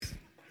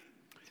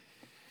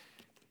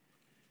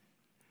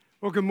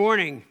Well, good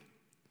morning.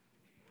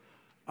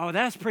 Oh,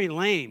 that's pretty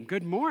lame.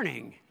 Good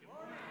morning.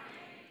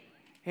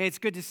 Hey, it's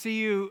good to see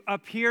you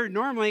up here.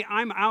 Normally,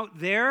 I'm out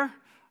there.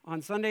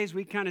 On Sundays,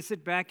 we kind of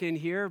sit back in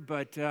here,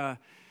 but I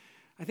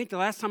think the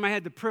last time I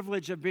had the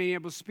privilege of being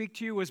able to speak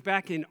to you was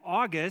back in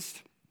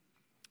August.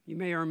 You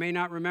may or may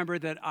not remember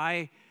that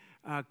I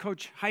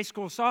coach high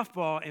school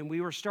softball, and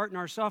we were starting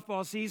our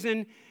softball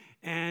season,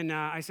 and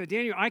I said,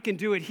 Daniel, I can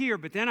do it here,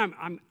 but then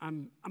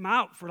I'm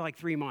out for like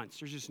 3 months.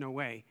 There's just no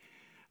way.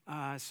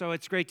 So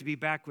it's great to be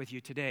back with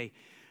you today.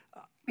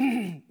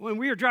 When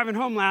we were driving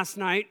home last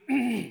night,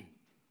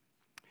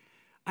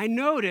 I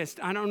noticed,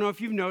 I don't know if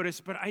you've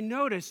noticed, but I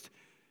noticed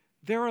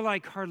there were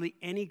like hardly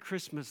any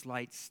Christmas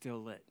lights still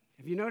lit.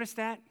 Have you noticed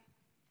that?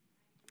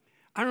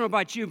 I don't know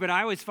about you, but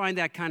I always find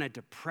that kind of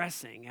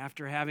depressing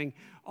after having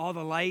all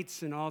the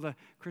lights and all the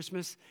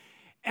Christmas.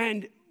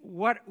 And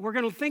what we're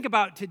going to think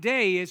about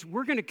today is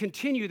we're going to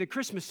continue the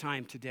Christmas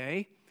time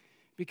today,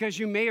 because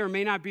you may or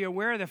may not be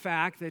aware of the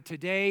fact that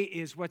today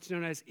is what's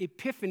known as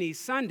Epiphany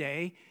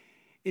Sunday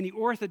in the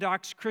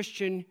Orthodox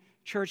Christian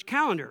church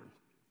calendar.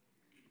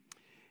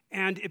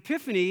 And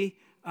Epiphany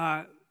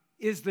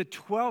is the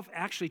 12th,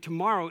 actually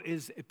tomorrow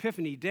is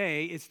Epiphany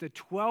Day. It's the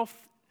 12th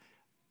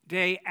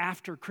day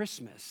after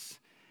Christmas.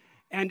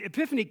 And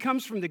Epiphany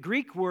comes from the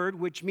Greek word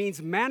which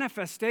means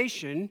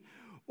manifestation,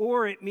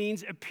 or it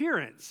means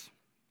appearance.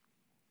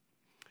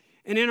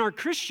 And in our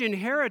Christian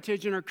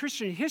heritage, in our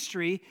Christian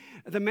history,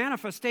 the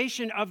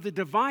manifestation of the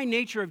divine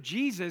nature of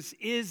Jesus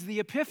is the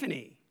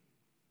Epiphany.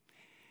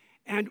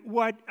 And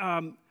what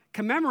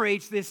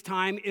commemorates this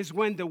time is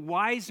when the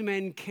wise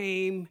men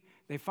came,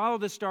 they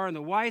followed the star, and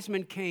the wise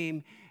men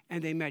came,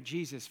 and they met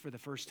Jesus for the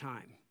first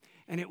time.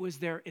 And it was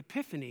their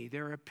epiphany,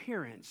 their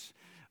appearance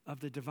of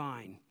the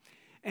divine.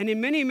 And in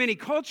many, many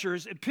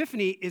cultures,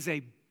 Epiphany is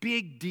a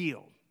big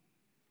deal.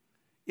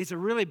 It's a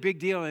really big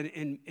deal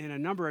in a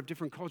number of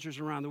different cultures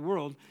around the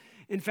world.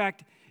 In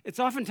fact, it's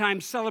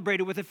oftentimes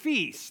celebrated with a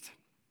feast.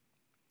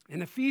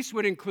 And the feast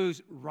would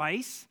include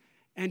rice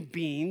and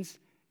beans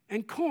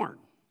and corn.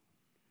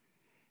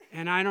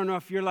 And I don't know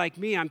if you're like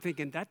me, I'm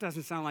thinking, that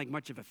doesn't sound like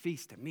much of a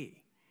feast to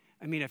me.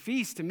 I mean, a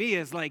feast to me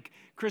is like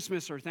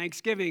Christmas or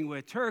Thanksgiving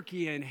with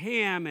turkey and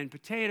ham and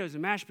potatoes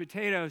and mashed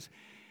potatoes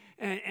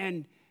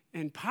and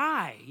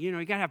pie. You know,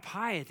 you got to have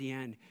pie at the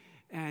end.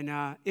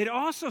 And it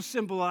also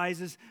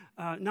symbolizes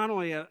not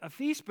only a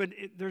feast, but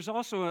there's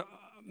also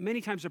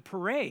many times a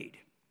parade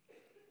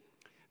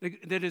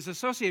that is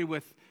associated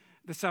with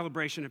the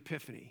celebration of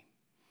Epiphany.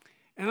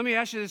 And let me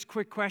ask you this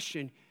quick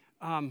question.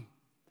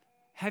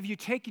 Have you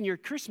taken your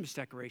Christmas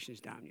decorations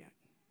down yet?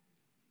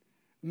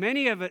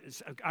 Many of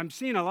us, I'm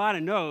seeing a lot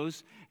of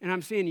no's, and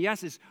I'm seeing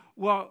yeses.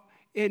 Well,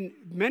 in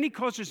many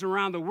cultures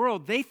around the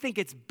world, they think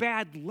it's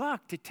bad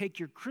luck to take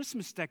your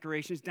Christmas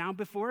decorations down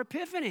before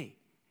Epiphany.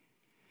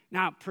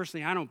 Now,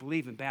 personally, I don't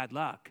believe in bad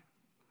luck.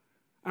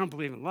 I don't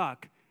believe in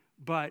luck,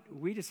 but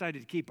we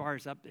decided to keep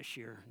ours up this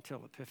year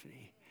until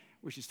Epiphany,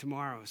 which is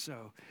tomorrow.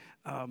 So,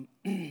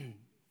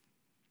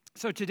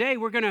 so today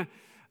we're going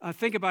to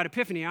think about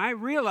Epiphany. I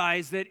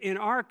realize that in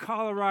our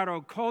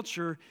Colorado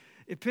culture,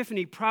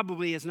 Epiphany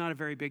probably is not a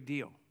very big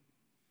deal.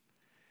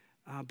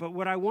 But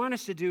what I want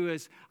us to do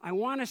is I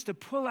want us to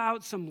pull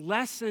out some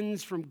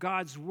lessons from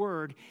God's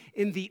Word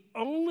in the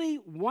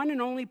one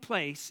and only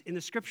place in the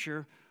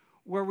Scripture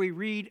where we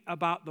read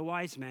about the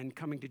wise men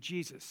coming to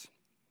Jesus.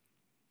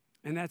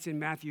 And that's in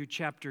Matthew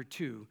chapter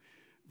 2,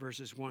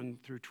 verses 1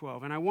 through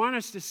 12. And I want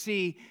us to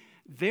see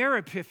their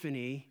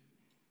epiphany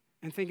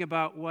and think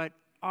about what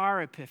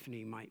our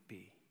epiphany might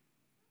be.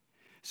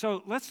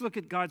 So let's look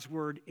at God's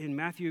word in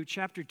Matthew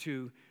chapter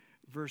 2,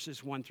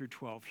 verses 1 through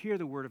 12. Hear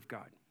the word of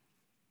God.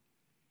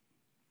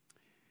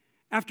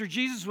 After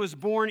Jesus was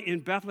born in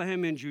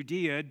Bethlehem in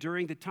Judea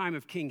during the time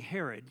of King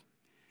Herod,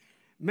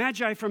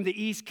 Magi from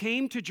the east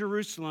came to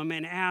Jerusalem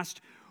and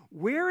asked,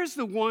 "Where is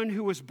the one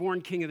who was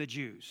born King of the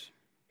Jews?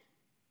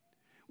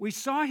 We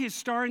saw his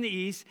star in the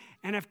east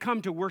and have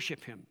come to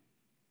worship him."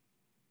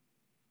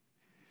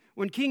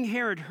 When King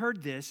Herod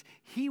heard this,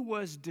 he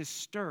was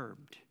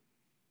disturbed,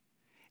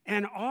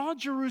 and all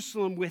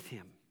Jerusalem with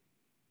him.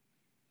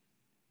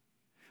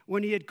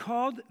 When he had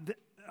called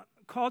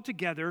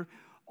together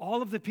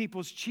all of the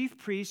people's chief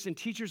priests and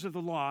teachers of the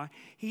law,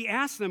 he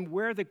asked them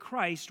where the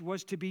Christ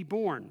was to be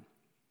born.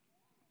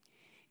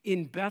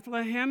 "In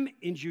Bethlehem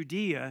in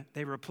Judea,"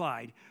 they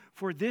replied,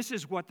 "for this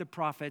is what the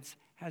prophet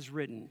has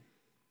written.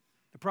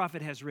 The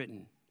prophet has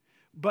written,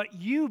 'But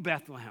you,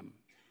 Bethlehem,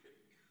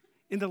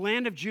 in the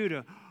land of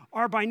Judah,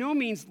 are by no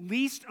means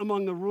least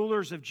among the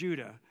rulers of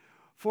Judah,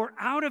 for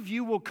out of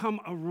you will come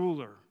a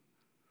ruler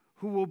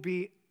who will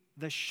be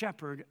the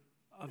shepherd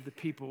of the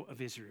people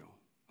of Israel,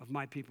 of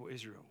my people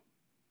Israel.'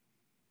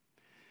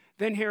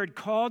 Then Herod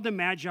called the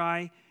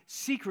Magi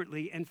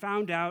secretly and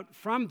found out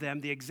from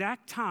them the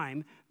exact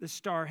time the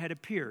star had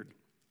appeared.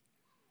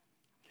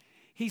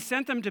 He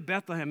sent them to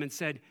Bethlehem and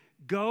said,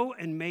 'Go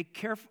and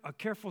make a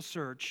careful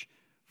search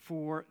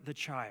for the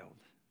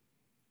child.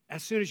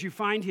 As soon as you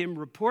find him,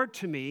 report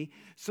to me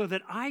so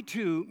that I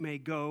too may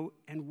go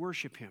and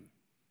worship him.'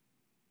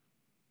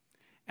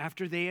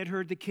 after they had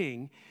heard the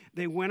king,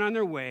 they went on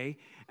their way,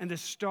 and the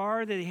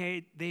star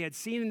that they had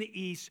seen in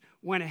the east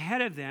went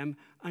ahead of them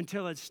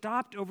until it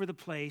stopped over the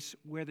place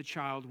where the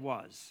child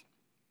was.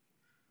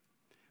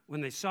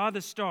 When they saw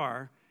the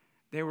star,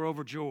 they were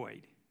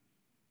overjoyed.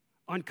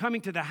 On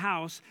coming to the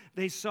house,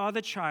 they saw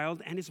the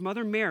child and his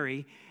mother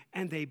Mary,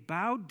 and they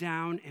bowed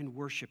down and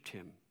worshiped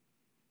him.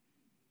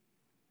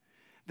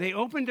 They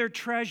opened their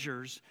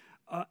treasures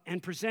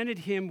and presented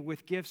him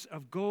with gifts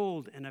of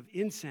gold and of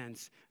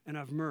incense and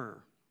of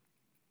myrrh.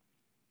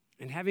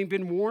 And having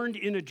been warned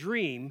in a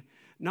dream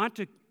not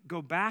to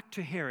go back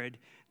to Herod,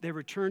 they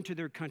returned to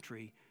their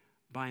country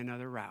by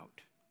another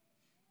route.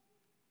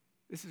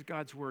 This is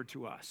God's word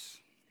to us.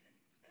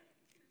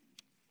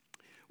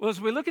 Well, as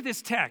we look at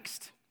this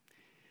text,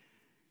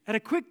 at a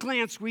quick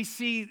glance, we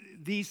see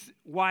these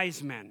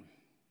wise men.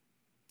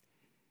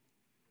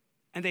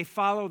 And they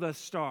follow the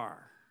star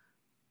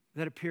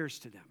that appears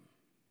to them.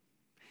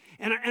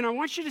 And I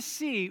want you to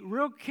see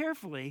real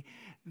carefully,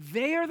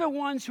 they are the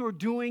ones who are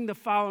doing the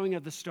following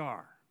of the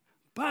star.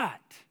 But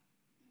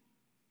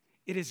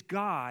it is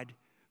God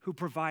who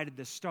provided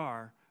the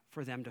star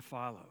for them to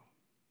follow.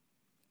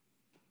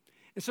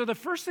 And so the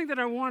first thing that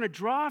I want to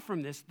draw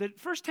from this, the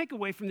first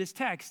takeaway from this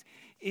text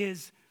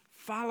is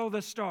follow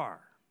the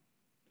star.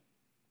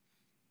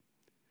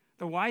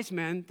 The wise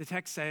men, the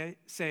text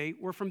say,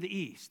 were from the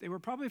east. They were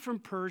probably from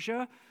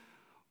Persia,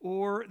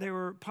 or they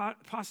were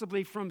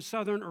possibly from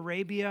southern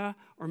Arabia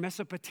or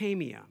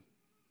Mesopotamia.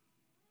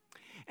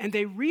 And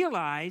they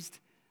realized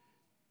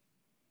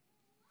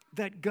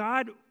that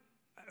God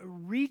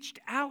reached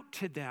out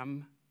to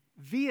them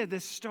via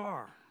this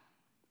star.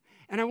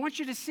 And I want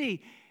you to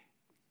see,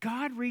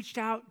 God reached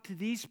out to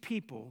these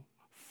people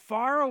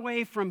far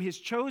away from his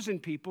chosen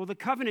people, the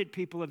covenant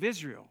people of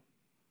Israel,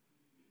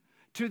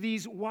 to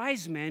these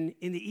wise men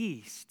in the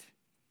east.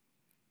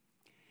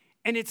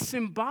 And it's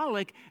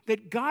symbolic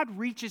that God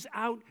reaches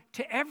out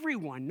to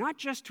everyone, not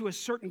just to a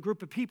certain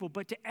group of people,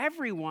 but to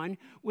everyone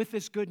with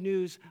this good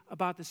news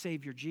about the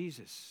Savior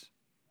Jesus.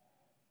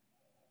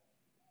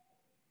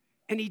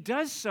 And he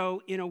does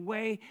so in a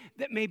way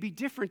that may be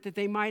different that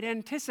they might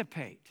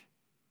anticipate.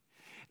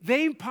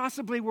 They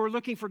possibly were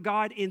looking for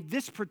God in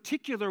this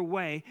particular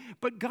way,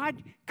 but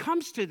God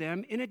comes to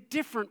them in a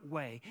different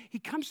way. He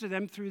comes to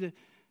them through the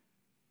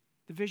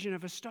vision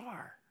of a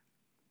star.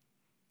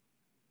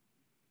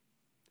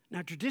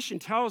 Now, tradition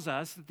tells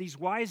us that these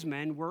wise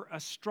men were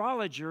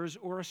astrologers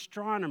or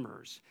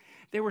astronomers.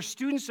 They were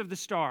students of the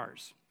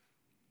stars.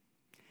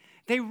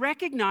 They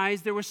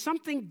recognized there was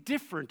something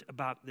different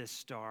about this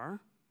star,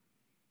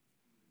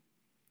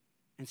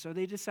 and so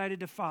they decided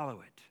to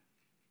follow it.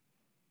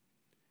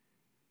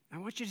 I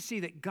want you to see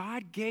that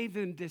God gave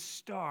them this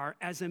star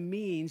as a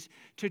means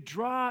to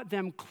draw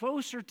them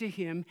closer to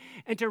him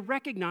and to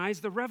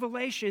recognize the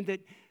revelation that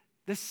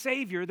the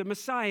Savior, the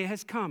Messiah,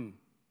 has come.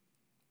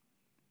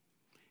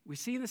 We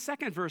see in the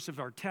second verse of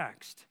our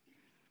text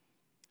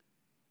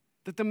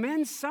that the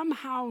men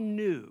somehow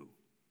knew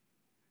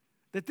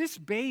that this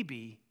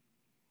baby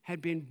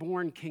had been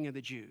born King of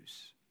the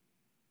Jews.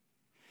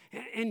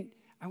 And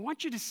I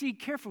want you to see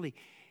carefully,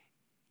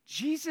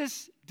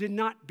 Jesus did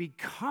not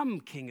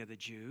become King of the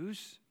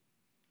Jews.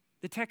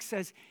 The text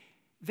says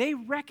they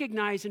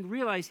recognized and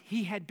realized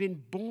he had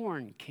been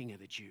born King of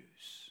the Jews.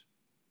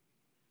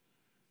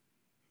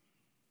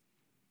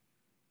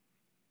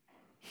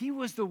 He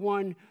was the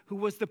one who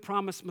was the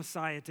promised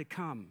Messiah to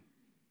come.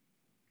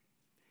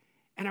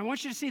 And I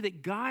want you to see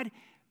that God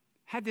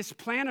had this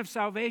plan of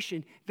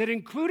salvation that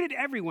included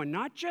everyone,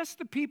 not just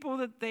the people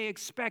that they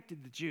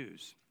expected, the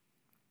Jews,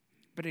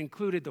 but it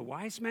included the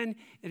wise men,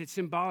 and it's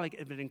symbolic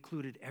of it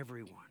included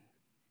everyone.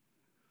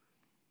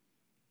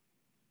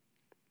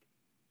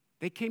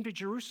 They came to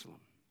Jerusalem.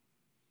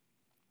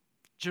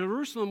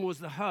 Jerusalem was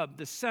the hub,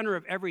 the center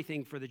of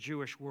everything for the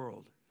Jewish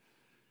world.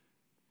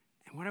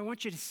 And what I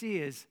want you to see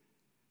is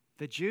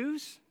the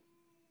Jews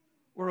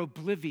were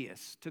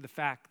oblivious to the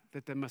fact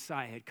that the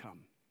Messiah had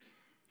come.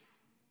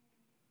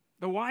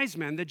 The wise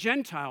men, the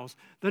Gentiles,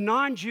 the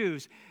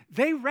non-Jews,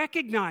 they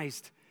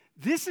recognized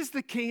this is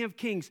the King of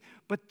Kings.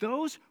 But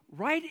those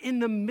right in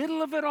the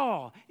middle of it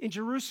all in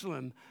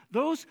Jerusalem,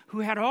 those who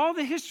had all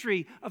the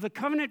history of the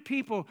covenant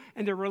people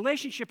and their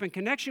relationship and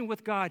connection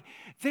with God,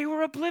 they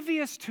were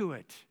oblivious to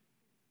it.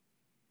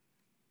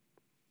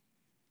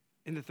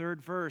 In the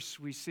third verse,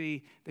 we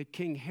see that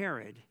King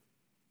Herod,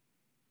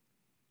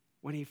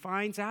 when he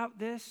finds out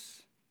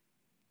this,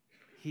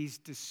 he's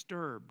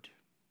disturbed.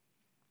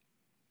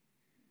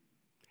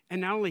 And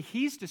not only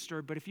he's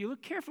disturbed, but if you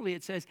look carefully,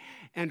 it says,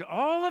 and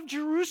all of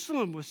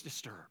Jerusalem was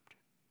disturbed.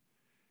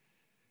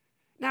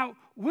 Now,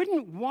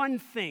 wouldn't one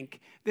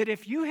think that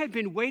if you had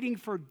been waiting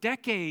for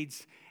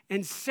decades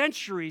and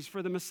centuries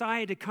for the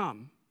Messiah to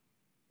come,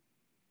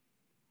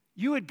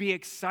 you would be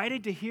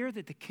excited to hear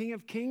that the King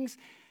of Kings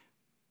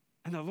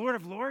and the Lord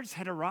of Lords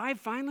had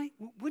arrived finally?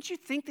 Wouldn't you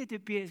think that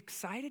they'd be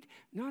excited?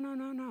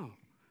 No.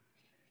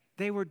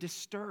 They were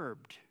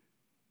disturbed.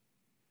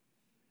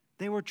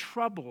 They were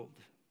troubled.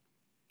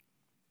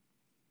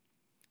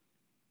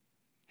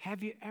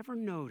 Have you ever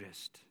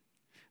noticed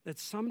that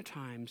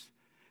sometimes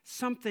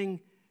something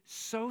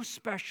so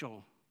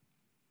special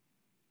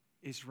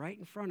is right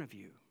in front of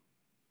you,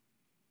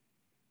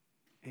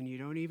 and you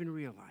don't even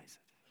realize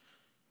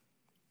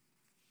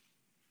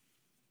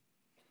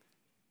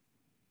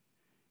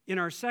it. In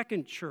our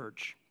second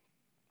church,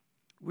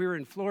 we were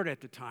in Florida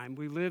at the time.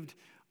 We lived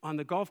on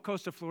the Gulf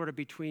Coast of Florida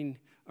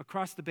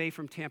across the bay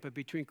from Tampa,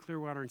 between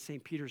Clearwater and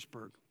St.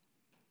 Petersburg.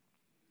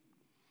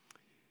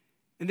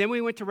 And then we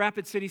went to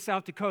Rapid City,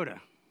 South Dakota.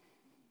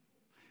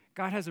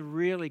 God has a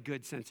really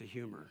good sense of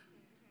humor.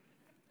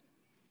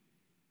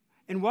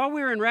 And while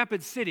we were in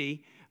Rapid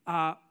City,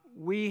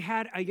 we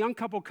had a young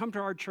couple come to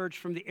our church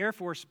from the Air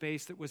Force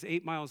Base that was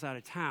 8 miles out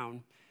of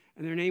town,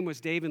 and their name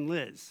was Dave and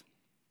Liz.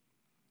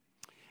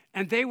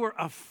 And they were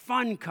a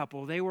fun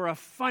couple. They were a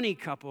funny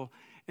couple.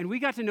 And we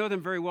got to know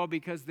them very well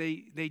because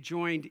they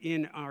joined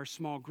in our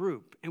small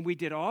group. And we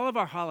did all of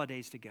our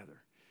holidays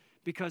together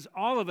because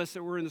all of us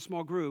that were in the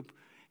small group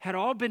had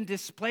all been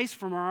displaced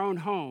from our own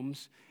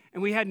homes,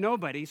 and we had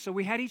nobody, so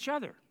we had each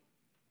other.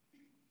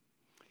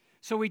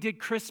 So we did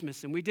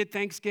Christmas, and we did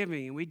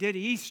Thanksgiving, and we did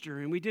Easter,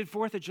 and we did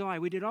 4th of July.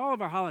 We did all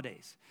of our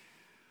holidays.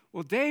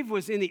 Well, Dave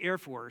was in the Air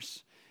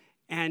Force,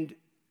 and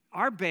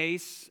our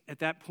base at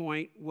that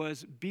point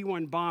was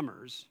B-1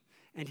 bombers,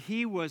 and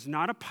he was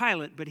not a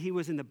pilot, but he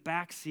was in the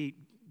back seat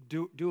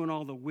doing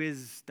all the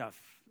whiz stuff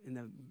in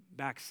the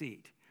back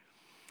seat.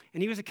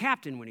 And he was a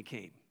captain when he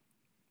came.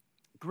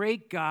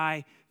 Great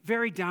guy,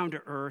 very down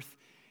to earth.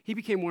 He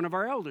became one of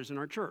our elders in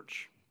our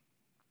church.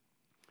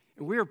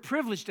 And we were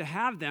privileged to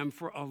have them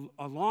for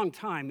a long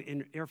time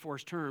in Air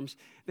Force terms.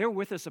 They were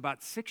with us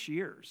about 6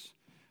 years,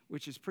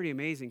 which is pretty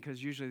amazing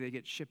because usually they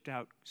get shipped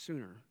out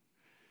sooner.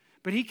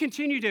 But he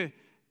continued to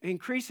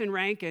increase in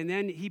rank, and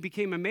then he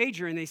became a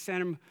major, and they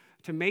sent him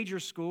to major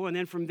school. And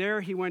then from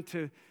there, he went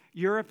to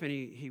Europe, and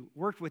he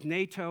worked with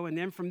NATO. And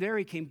then from there,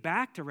 he came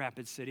back to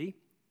Rapid City.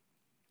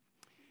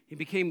 He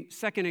became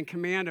second in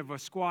command of a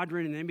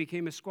squadron, and then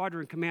became a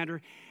squadron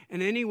commander.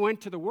 And then he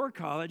went to the War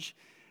College,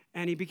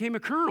 and he became a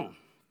colonel.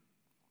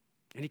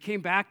 And he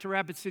came back to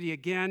Rapid City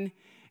again,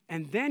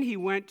 and then he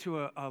went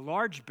to a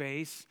large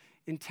base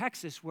in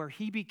Texas where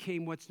he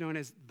became what's known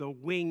as the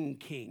Wing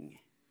King.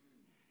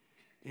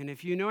 And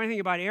if you know anything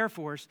about Air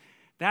Force,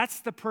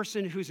 that's the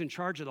person who's in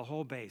charge of the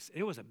whole base.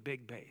 It was a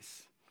big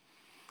base.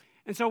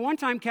 And so one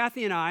time,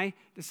 Kathy and I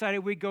decided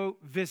we'd go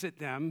visit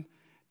them.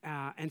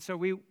 And so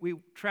we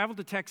traveled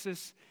to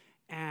Texas,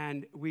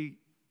 and we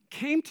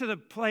came to the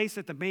place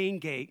at the main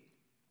gate.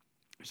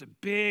 There's a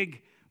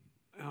big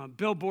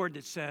billboard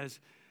that says,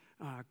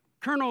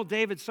 Colonel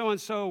David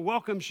so-and-so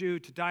welcomes you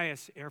to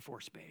Dyess Air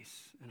Force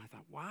Base. And I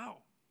thought, wow,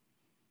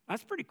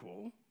 that's pretty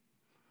cool.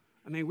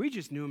 I mean, we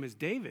just knew him as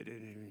David,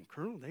 and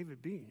Colonel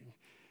David B.,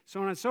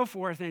 so on and so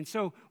forth. And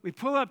so we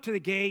pull up to the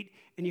gate,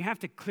 and you have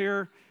to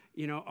clear,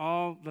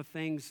 all the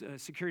things,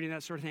 security and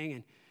that sort of thing.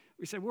 And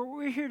we said, well,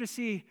 we're here to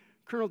see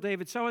Colonel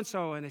David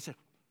so-and-so. And they said,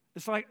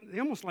 they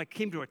almost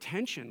came to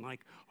attention,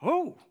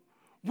 oh,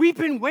 we've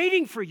been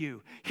waiting for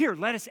you. Here,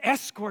 let us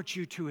escort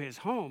you to his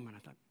home. And I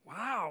thought,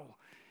 wow.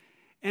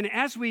 And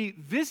as we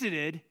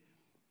visited,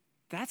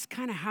 that's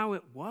kind of how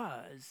it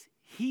was.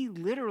 He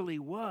literally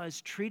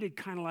was treated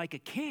kind of like a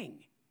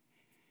king.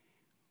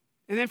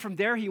 And then from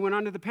there, he went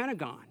on to the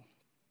Pentagon.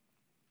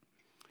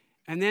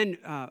 And then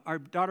our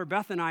daughter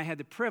Beth and I had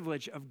the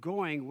privilege of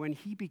going when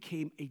he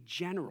became a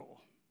general.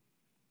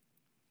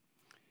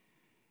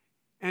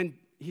 And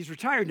he's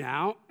retired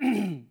now,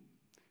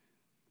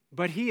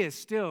 but he is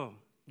still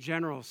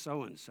General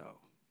so-and-so.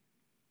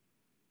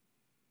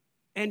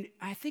 And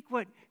I think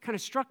what kind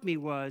of struck me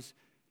was,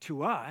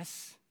 to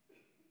us,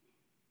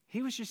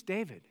 he was just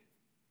David.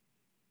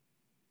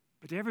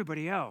 But to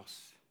everybody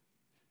else,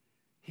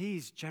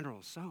 he's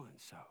General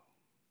so-and-so.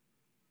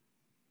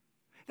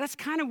 That's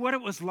kind of what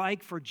it was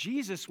like for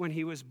Jesus when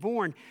he was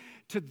born.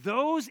 To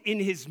those in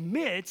his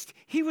midst,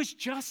 he was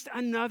just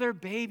another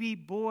baby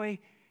boy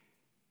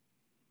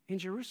in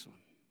Jerusalem,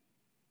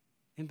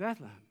 in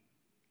Bethlehem.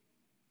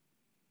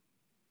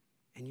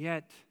 And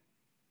yet,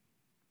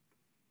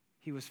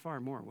 he was far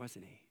more,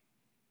 wasn't he?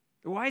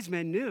 The wise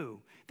men knew.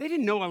 They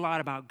didn't know a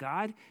lot about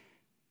God.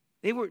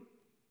 They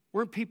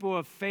weren't people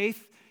of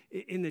faith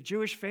in the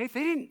Jewish faith.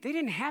 They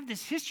didn't have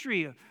this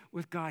history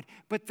with God,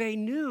 but they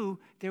knew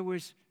there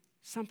was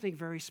something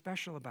very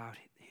special about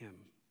him.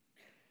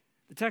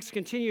 The text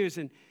continues,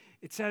 and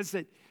it says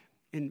that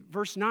in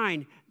verse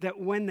 9, that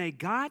when they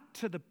got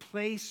to the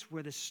place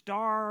where the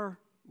star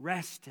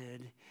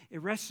rested,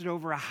 it rested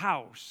over a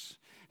house.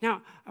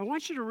 Now, I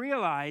want you to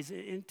realize,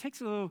 it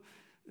takes a little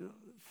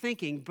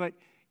thinking, but,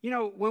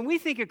 when we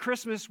think of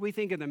Christmas, we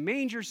think of the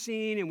manger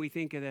scene, and we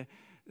think of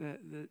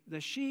the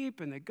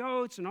sheep and the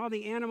goats and all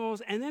the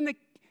animals, and then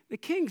the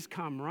kings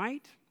come,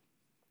 right?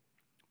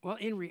 Well,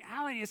 in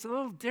reality, it's a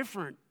little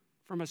different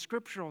from a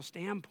scriptural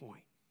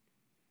standpoint.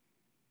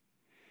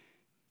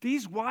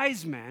 These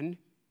wise men,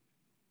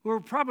 who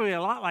were probably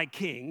a lot like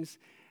kings,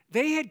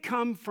 they had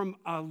come from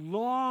a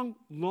long,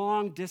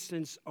 long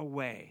distance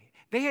away.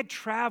 They had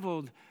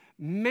traveled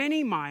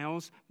many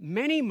miles,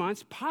 many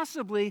months,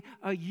 possibly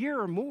a year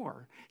or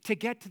more to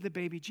get to the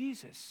baby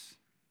Jesus.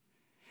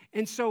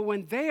 And so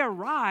when they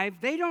arrive,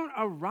 they don't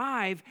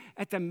arrive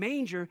at the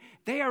manger.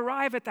 They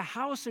arrive at the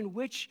house in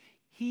which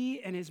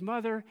he and his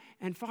mother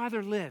and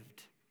father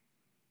lived.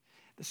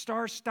 The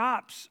star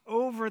stops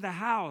over the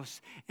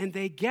house, and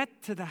they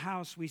get to the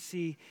house we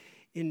see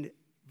in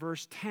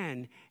verse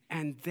 10,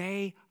 and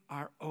they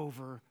are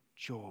overjoyed.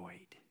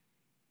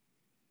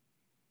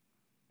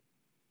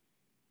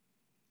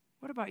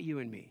 What about you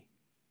and me?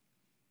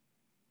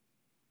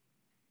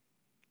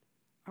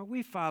 Are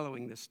we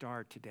following the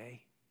star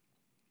today?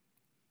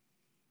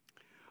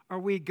 Are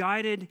we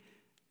guided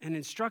and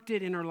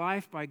instructed in our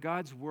life by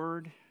God's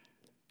word?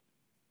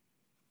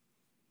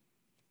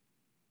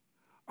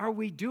 Are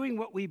we doing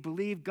what we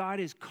believe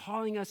God is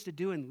calling us to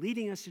do and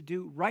leading us to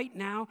do right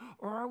now?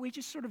 Or are we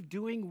just sort of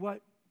doing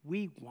what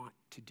we want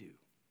to do?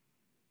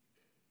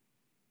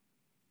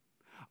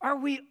 Are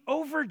we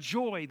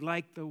overjoyed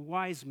like the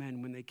wise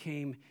men when they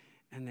came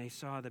and they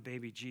saw the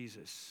baby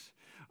Jesus?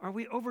 Are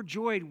we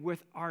overjoyed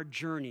with our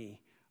journey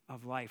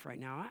of life right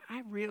now?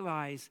 I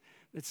realize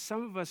that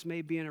some of us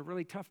may be in a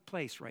really tough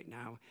place right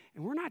now,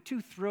 and we're not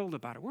too thrilled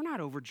about it. We're not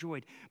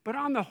overjoyed. But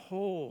on the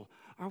whole,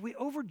 are we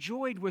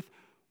overjoyed with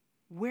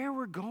where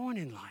we're going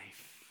in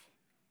life?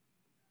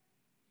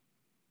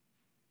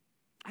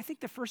 I think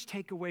the first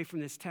takeaway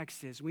from this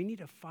text is we need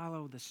to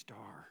follow the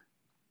star.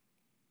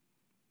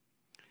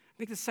 I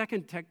think the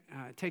second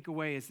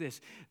takeaway is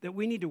this, that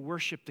we need to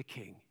worship the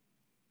King.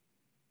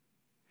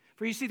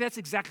 For you see, that's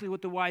exactly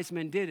what the wise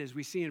men did, as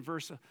we see in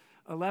verse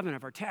 11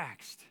 of our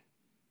text.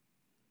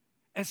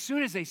 As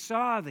soon as they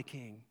saw the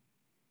King,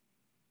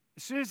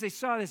 as soon as they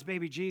saw this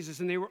baby Jesus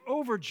and they were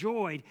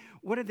overjoyed,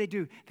 what did they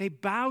do? They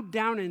bowed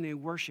down and they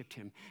worshiped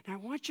him. Now, I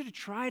want you to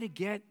try to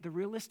get the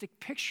realistic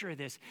picture of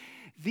this.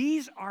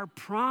 These are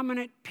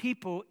prominent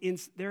people in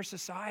their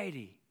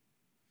society.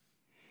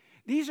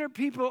 These are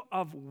people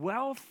of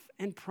wealth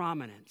and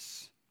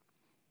prominence.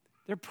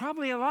 They're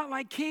probably a lot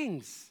like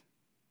kings.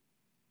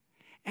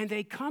 And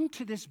they come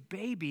to this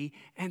baby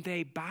and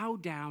they bow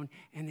down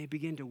and they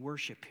begin to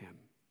worship him.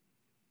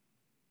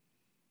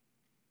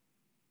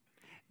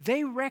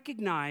 They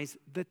recognize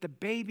that the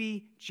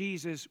baby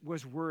Jesus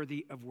was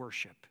worthy of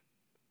worship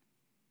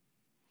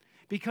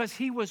because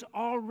he was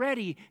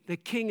already the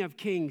King of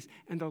Kings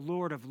and the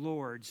Lord of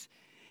Lords.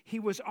 He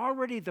was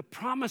already the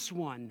promised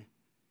one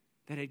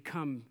that had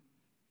come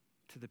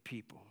to the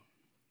people.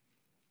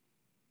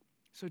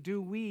 So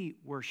do we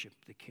worship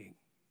the King?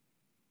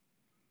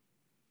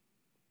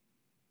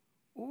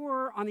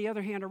 Or, on the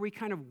other hand, are we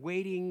kind of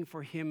waiting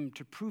for him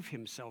to prove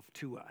himself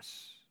to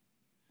us,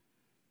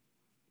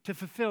 to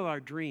fulfill our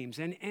dreams?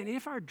 And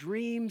if our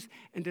dreams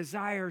and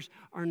desires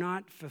are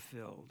not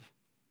fulfilled,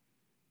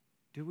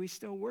 do we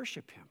still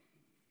worship him?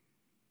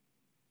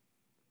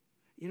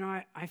 You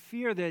know, I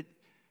fear that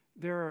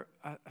there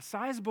are a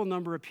sizable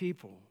number of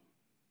people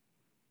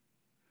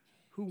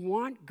who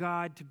want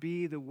God to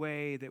be the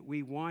way that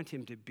we want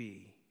him to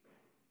be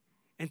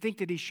and think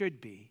that he should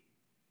be.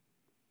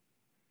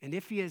 And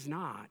if he is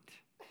not,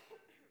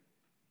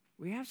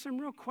 we have some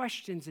real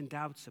questions and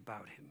doubts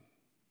about him.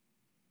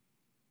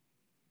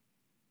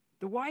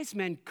 The wise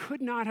men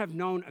could not have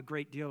known a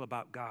great deal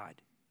about God,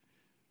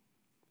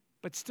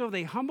 but still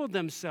they humbled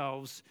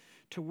themselves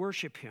to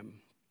worship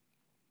him.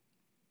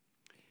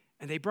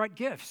 And they brought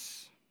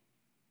gifts.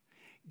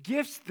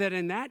 Gifts that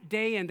in that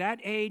day and that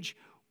age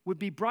would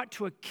be brought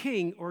to a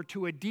king or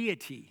to a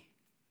deity.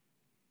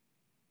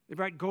 They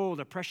brought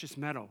gold, a precious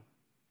metal.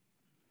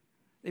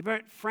 They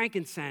brought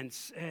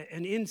frankincense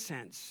and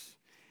incense,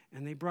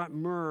 and they brought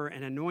myrrh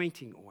and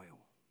anointing oil.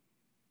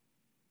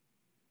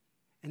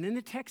 And then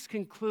the text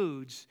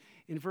concludes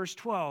in verse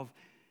 12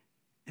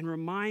 and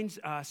reminds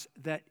us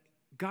that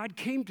God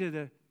came to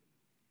the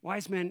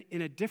wise men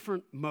in a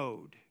different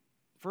mode.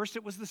 First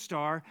it was the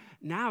star.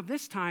 Now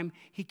this time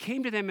he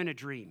came to them in a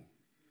dream.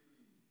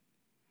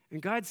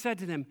 And God said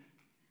to them,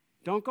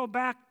 don't go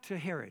back to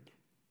Herod.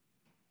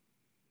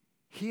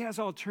 He has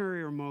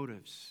ulterior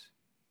motives.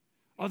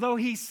 Although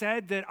he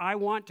said that I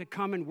want to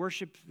come and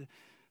worship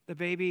the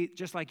baby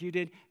just like you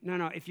did.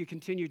 No, if you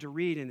continue to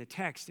read in the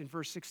text in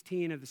verse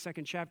 16 of the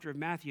second chapter of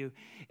Matthew,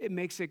 it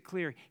makes it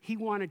clear. He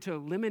wanted to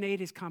eliminate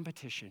his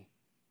competition.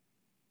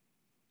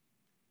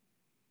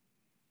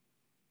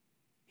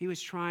 He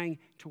was trying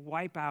to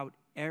wipe out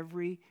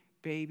every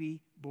baby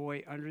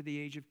boy under the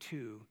age of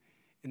 2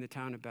 in the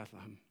town of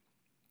Bethlehem.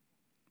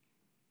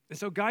 And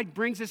so God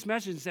brings this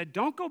message and said,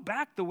 don't go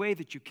back the way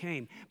that you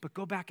came, but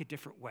go back a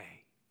different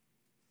way.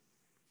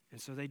 And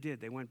so they did.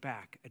 They went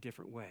back a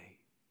different way.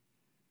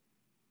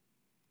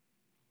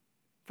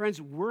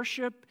 Friends,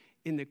 worship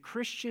in the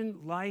Christian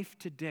life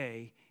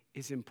today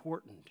is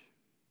important.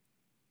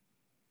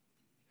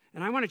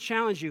 And I want to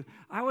challenge you.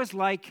 I always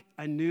like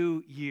a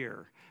new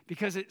year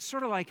because it's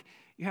sort of like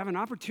you have an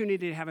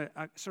opportunity to have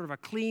a sort of a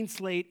clean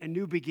slate, a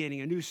new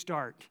beginning, a new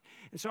start.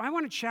 And so I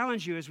want to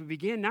challenge you as we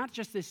begin, not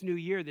just this new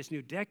year, this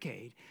new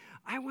decade.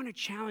 I want to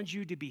challenge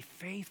you to be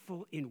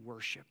faithful in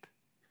worship.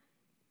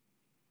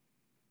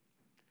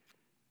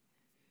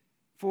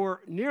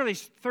 For nearly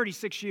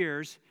 36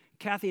 years,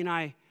 Kathy and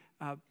I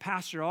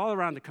pastored all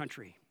around the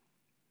country.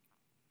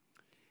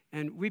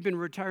 And we've been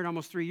retired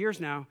almost 3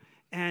 years now.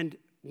 And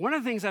one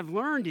of the things I've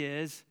learned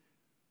is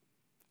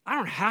I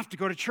don't have to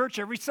go to church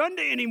every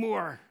Sunday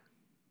anymore.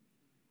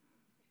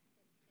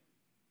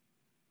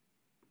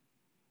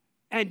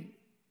 And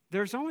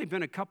there's only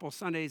been a couple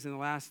Sundays in the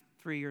last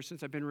 3 years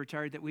since I've been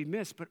retired that we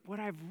missed. But what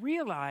I've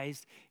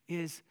realized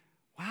is,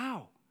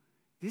 wow,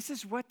 this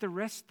is what the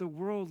rest of the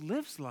world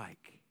lives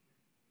like.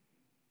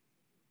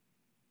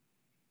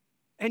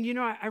 And, you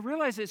know, I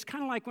realize it's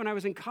kind of like when I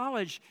was in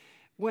college,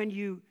 when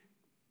you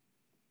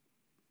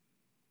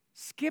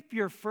skip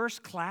your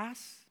first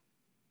class,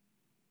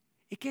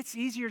 it gets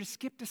easier to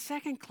skip the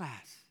second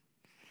class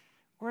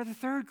or the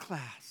third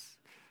class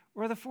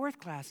or the fourth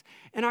class.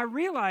 And I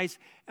realized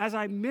as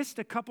I missed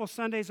a couple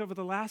Sundays over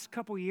the last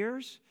couple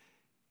years,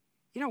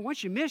 you know,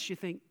 once you miss, you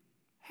think,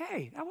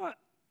 hey,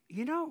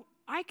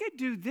 I could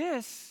do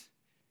this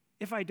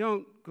if I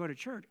don't go to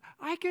church.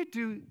 I could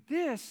do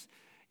this.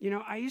 You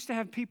know, I used to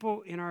have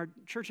people in our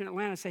church in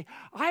Atlanta say,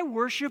 I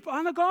worship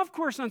on the golf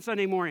course on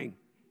Sunday morning.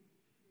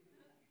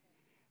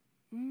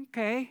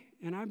 Okay,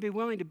 and I'd be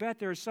willing to bet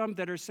there are some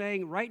that are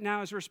saying right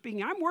now as we're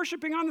speaking, I'm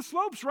worshiping on the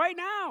slopes right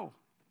now.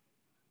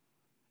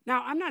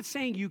 Now, I'm not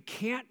saying you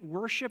can't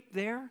worship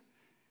there,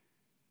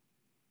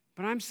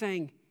 but I'm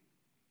saying,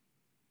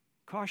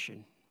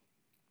 caution.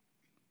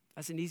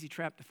 That's an easy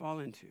trap to fall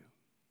into.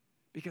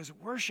 Because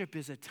worship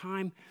is a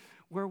time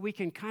where we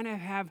can kind of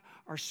have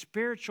our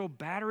spiritual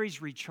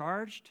batteries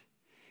recharged.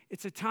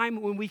 It's a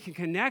time when we can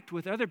connect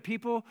with other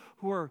people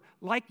who are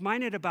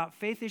like-minded about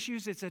faith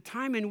issues. It's a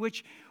time in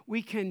which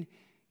we can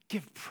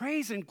give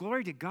praise and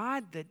glory to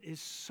God that is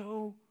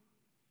so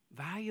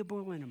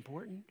valuable and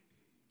important.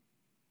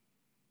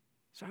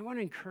 So I want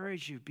to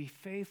encourage you, be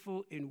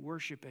faithful in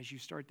worship as you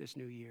start this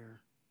new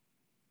year.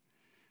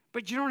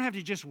 But you don't have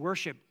to just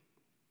worship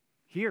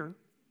here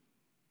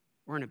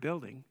or in a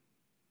building.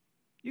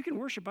 You can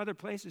worship other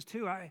places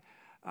too.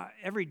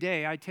 Every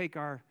day I take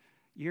our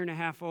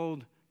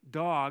 1.5-year-old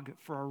dog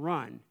for a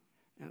run.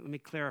 Now, let me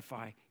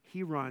clarify.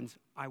 He runs,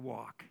 I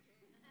walk.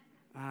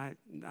 I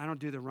don't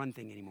do the run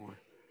thing anymore.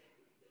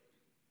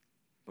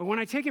 But when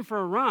I take him for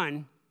a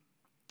run,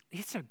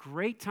 it's a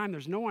great time.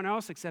 There's no one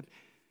else except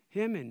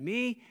him and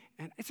me.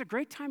 And it's a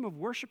great time of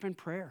worship and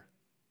prayer.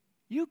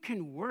 You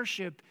can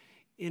worship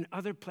in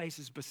other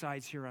places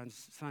besides here on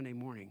Sunday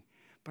morning.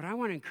 But I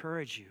want to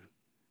encourage you.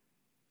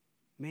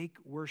 Make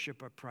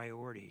worship a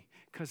priority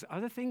because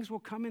other things will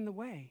come in the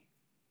way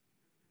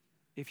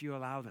if you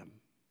allow them.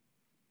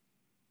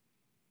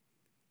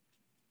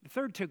 The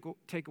third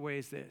takeaway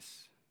is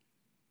this: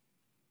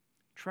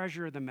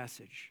 treasure the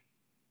message.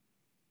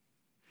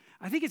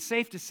 I think it's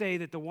safe to say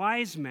that the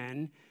wise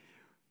men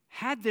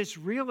had this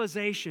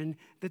realization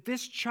that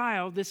this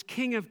child, this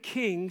King of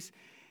Kings,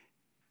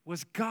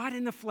 was God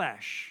in the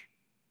flesh.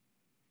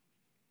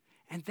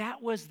 And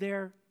that was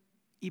their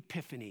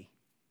epiphany.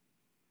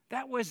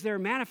 That was their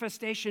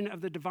manifestation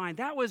of the divine.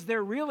 That was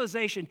their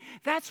realization.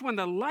 That's when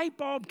the light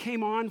bulb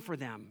came on for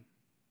them.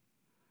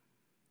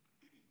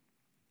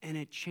 And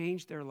it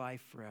changed their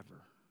life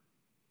forever.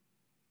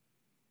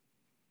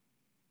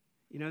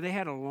 You know, they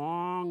had a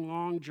long,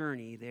 long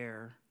journey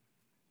there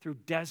through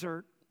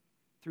desert,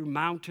 through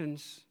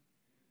mountains,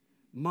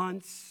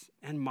 months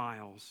and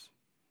miles.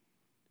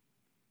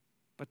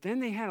 But then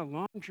they had a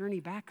long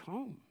journey back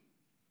home.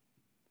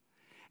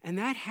 And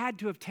that had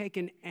to have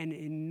taken an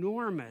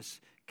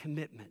enormous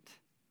commitment.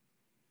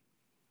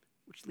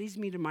 Which leads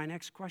me to my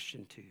next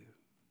question to you.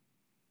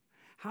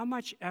 How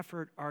much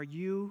effort are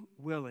you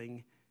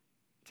willing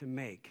to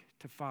make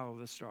to follow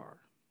the star?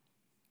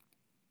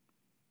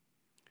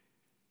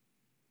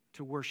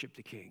 To worship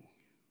the King?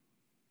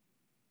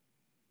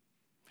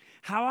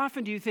 How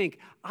often do you think,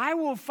 I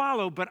will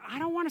follow, but I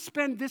don't want to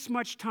spend this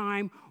much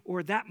time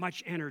or that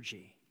much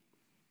energy?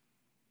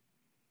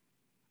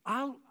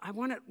 I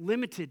want it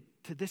limited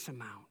to this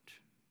amount.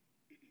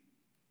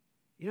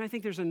 You know, I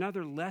think there's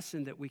another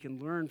lesson that we can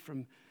learn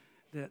from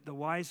the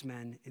wise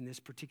men in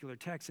this particular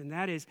text, and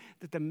that is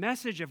that the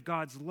message of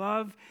God's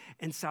love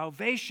and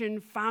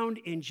salvation found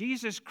in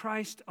Jesus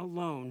Christ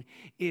alone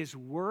is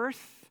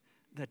worth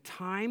the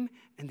time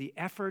and the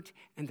effort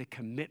and the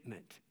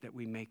commitment that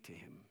we make to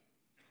him.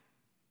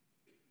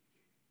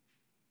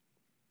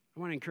 I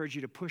want to encourage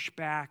you to push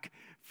back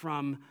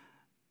from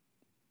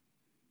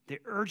the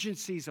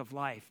urgencies of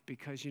life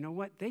because you know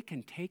what? They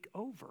can take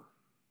over.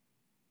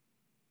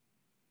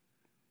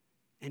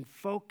 And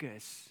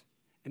focus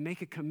and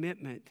make a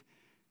commitment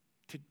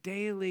to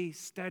daily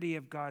study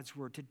of God's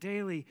word, to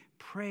daily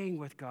praying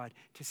with God,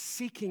 to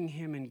seeking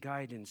him in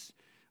guidance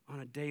on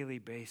a daily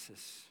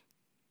basis.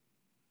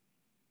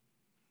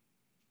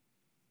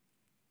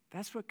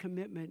 That's what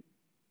commitment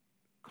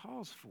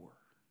calls for.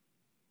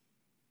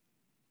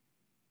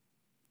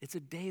 It's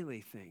a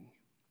daily thing.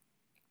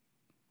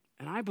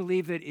 And I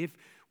believe that if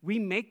we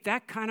make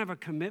that kind of a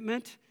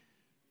commitment,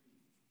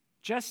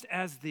 just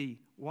as the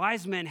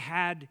wise men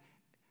had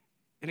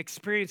an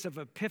experience of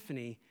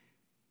epiphany,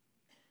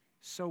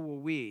 so will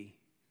we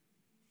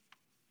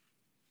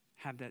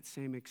have that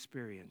same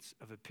experience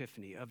of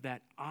epiphany, of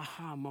that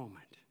aha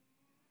moment.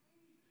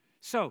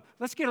 So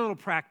let's get a little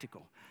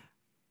practical.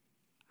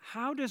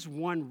 How does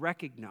one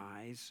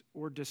recognize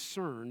or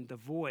discern the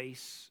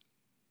voice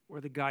or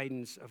the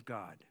guidance of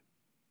God?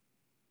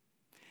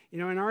 You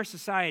know, in our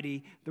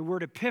society, the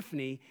word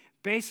epiphany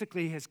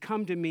basically has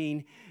come to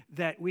mean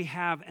that we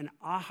have an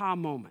aha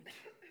moment.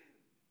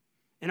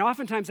 And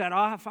oftentimes that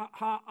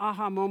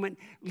aha moment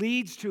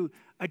leads to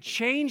a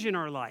change in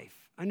our life,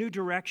 a new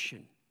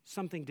direction,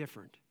 something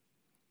different.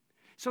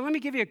 So let me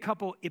give you a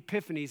couple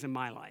epiphanies in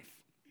my life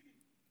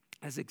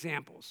as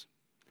examples.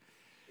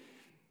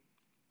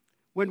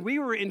 When we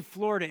were in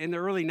Florida in the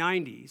early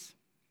 90s,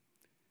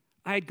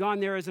 I had gone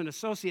there as an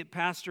associate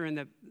pastor, and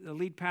the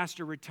lead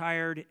pastor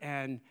retired,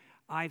 and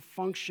I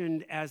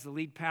functioned as the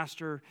lead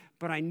pastor,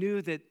 but I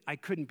knew that I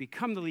couldn't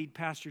become the lead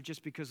pastor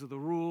just because of the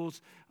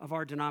rules of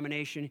our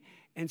denomination.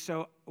 And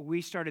so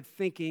we started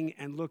thinking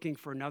and looking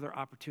for another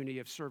opportunity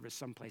of service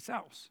someplace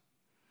else.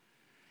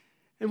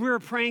 And we were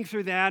praying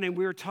through that, and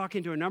we were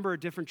talking to a number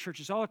of different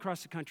churches all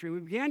across the country.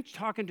 We began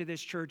talking to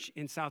this church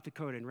in South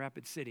Dakota, in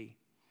Rapid City.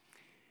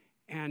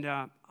 And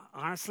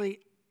honestly,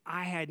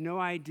 I had no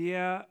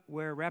idea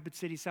where Rapid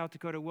City, South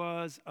Dakota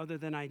was, other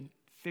than I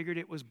figured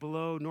it was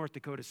below North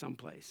Dakota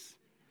someplace.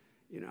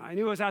 You know, I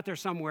knew it was out there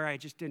somewhere, I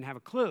just didn't have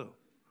a clue.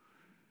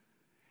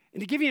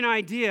 And to give you an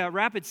idea,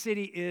 Rapid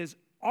City is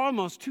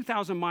almost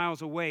 2,000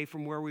 miles away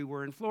from where we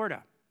were in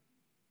Florida.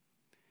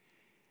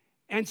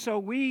 And so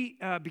we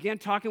began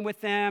talking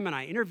with them, and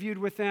I interviewed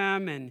with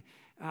them, and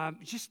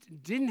just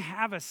didn't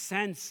have a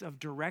sense of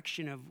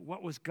direction of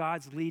what was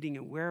God's leading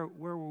and where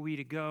were we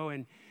to go.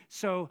 And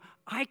so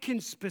I can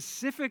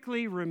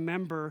specifically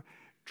remember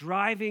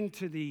driving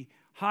to the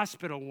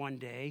hospital one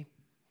day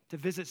to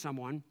visit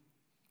someone.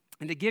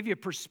 And to give you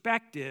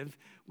perspective,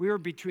 we were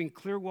between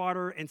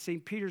Clearwater and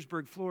St.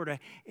 Petersburg, Florida.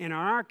 And in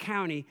our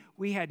county,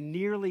 we had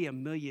nearly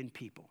 1 million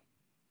people.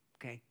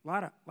 Okay, a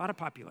lot of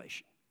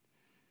population.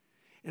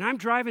 And I'm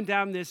driving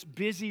down this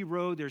busy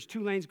road. There's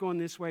 2 lanes going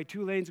this way,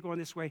 2 lanes going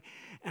this way.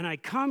 And I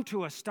come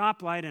to a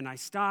stoplight, and I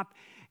stop,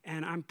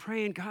 and I'm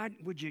praying, God,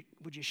 would you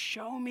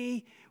show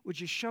me, would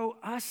you show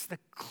us the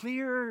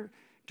clear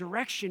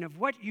direction of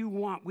what you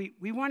want?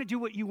 We want to do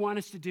what you want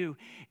us to do.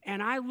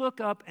 And I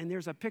look up, and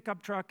there's a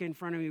pickup truck in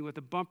front of me with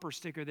a bumper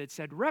sticker that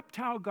said,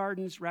 Reptile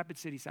Gardens, Rapid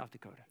City, South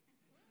Dakota.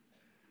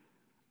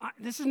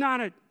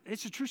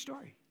 It's a true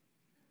story.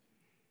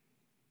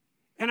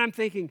 And I'm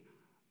thinking,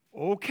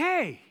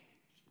 okay.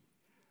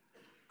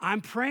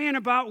 I'm praying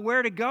about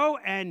where to go,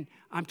 and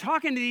I'm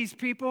talking to these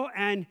people,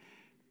 and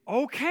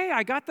okay,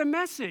 I got the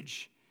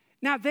message.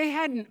 Now, they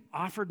hadn't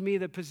offered me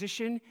the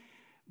position,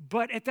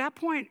 but at that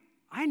point,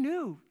 I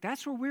knew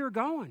that's where we were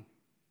going.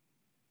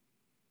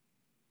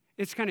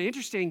 It's kind of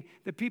interesting,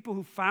 the people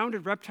who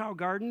founded Reptile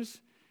Gardens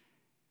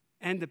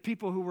and the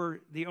people who were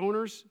the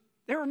owners,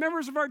 they were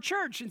members of our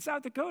church in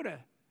South Dakota.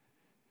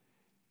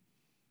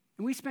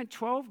 And we spent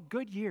 12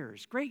 good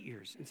years, great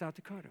years in South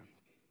Dakota.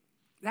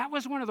 That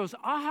was one of those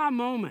aha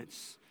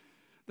moments,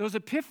 those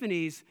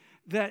epiphanies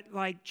that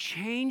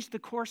changed the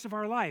course of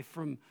our life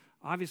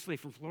obviously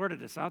from Florida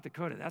to South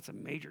Dakota. That's a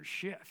major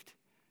shift.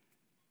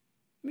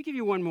 Let me give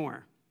you one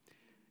more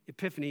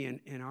epiphany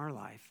in our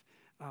life.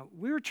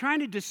 We were trying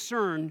to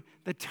discern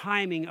the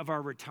timing of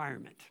our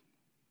retirement.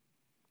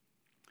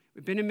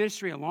 We've been in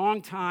ministry a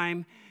long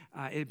time.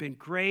 It had been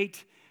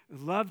great. We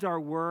loved our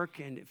work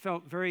and it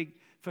felt very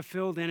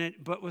fulfilled in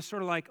it, but was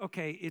sort of like,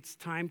 okay, it's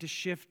time to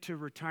shift to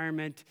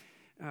retirement.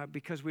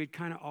 Because we'd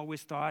kind of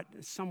always thought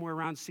somewhere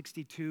around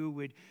 62,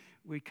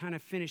 we'd kind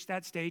of finish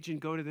that stage and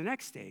go to the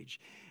next stage.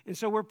 And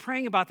so we're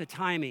praying about the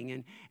timing.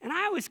 And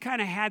I always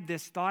kind of had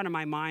this thought in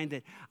my mind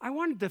that I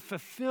wanted to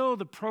fulfill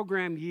the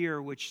program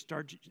year, which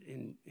starts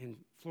in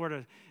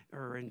Florida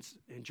or in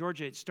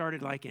Georgia. It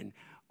started like in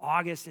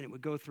August, and it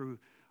would go through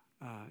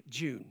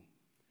June,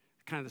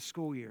 kind of the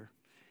school year.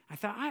 I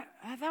thought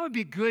that would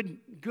be a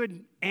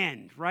good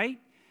end, right?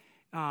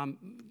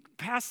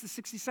 Past the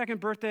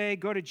 62nd birthday,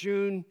 go to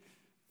June,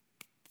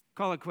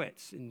 call it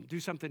quits and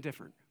do something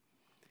different.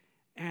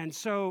 And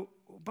so,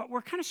 but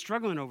we're kind of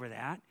struggling over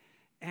that.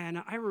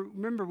 And I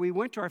remember we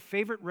went to our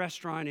favorite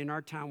restaurant in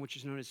our town, which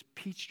is known as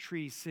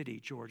Peachtree City,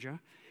 Georgia.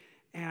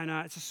 And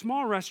it's a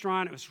small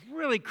restaurant. It was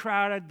really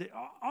crowded.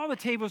 All the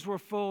tables were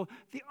full.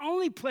 The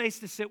only place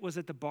to sit was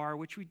at the bar,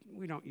 which we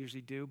don't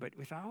usually do, but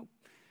we thought,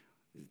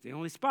 it's the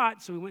only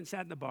spot, so we went and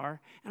sat in the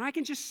bar. And I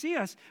can just see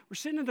us. We're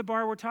sitting at the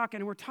bar, we're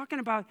talking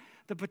about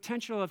the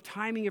potential of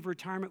timing of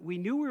retirement. We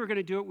knew we were going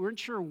to do it. We weren't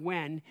sure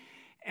when.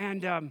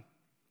 And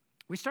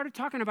we started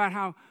talking about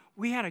how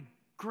we had a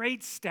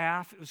great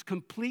staff. It was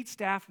complete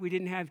staff. We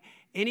didn't have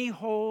any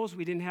holes.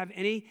 We didn't have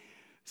any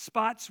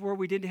spots where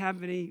we didn't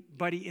have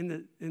anybody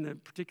in the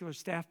particular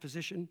staff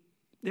position.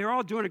 They were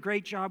all doing a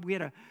great job. We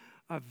had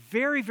a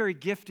very, very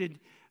gifted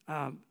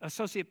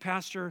associate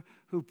pastor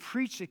who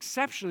preached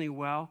exceptionally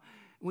well.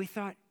 We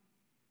thought,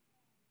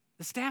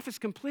 the staff is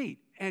complete.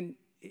 And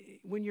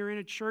when you're in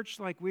a church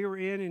like we were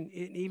in, and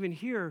even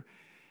here,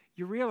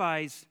 you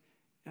realize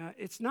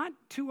It's not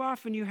too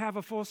often you have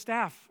a full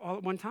staff all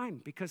at one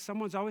time because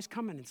someone's always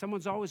coming and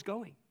someone's always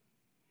going.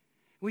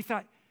 We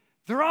thought,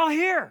 they're all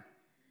here.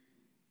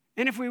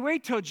 And if we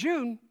wait till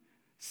June,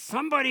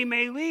 somebody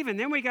may leave, and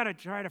then we got to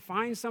try to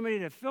find somebody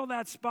to fill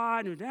that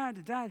spot. And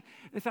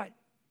I thought,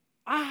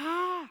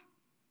 aha,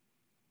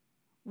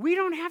 we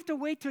don't have to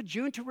wait till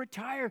June to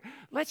retire.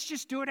 Let's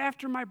just do it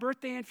after my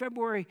birthday in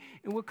February,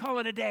 and we'll call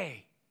it a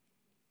day.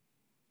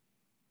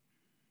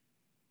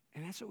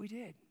 And that's what we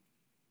did.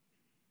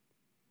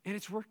 And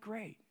it's worked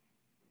great.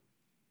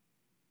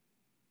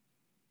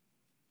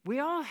 We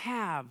all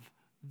have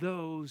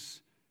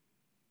those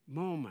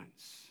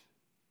moments.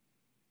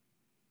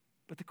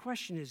 But the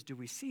question is, do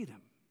we see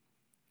them?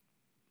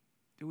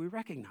 Do we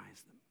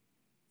recognize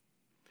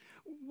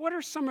them? What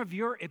are some of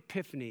your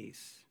epiphanies?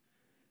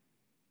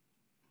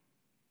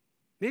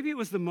 Maybe it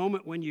was the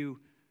moment when you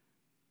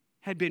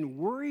had been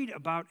worried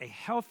about a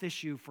health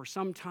issue for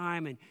some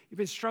time and you've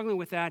been struggling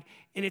with that,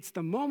 and it's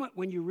the moment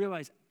when you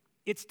realize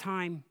it's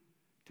time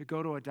to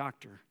go to a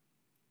doctor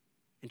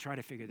and try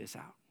to figure this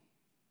out.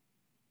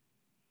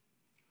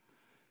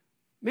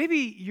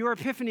 Maybe your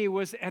epiphany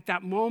was at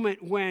that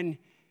moment when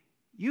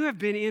you have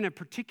been in a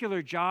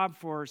particular job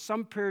for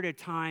some period of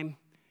time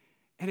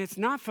and it's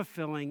not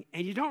fulfilling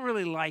and you don't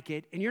really like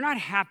it and you're not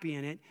happy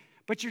in it,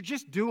 but you're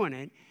just doing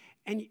it.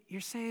 And you're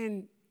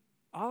saying,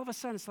 all of a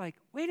sudden, it's like,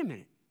 wait a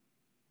minute.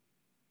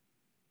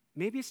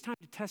 Maybe it's time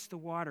to test the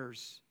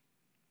waters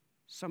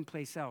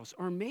someplace else.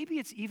 Or maybe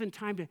it's even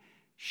time to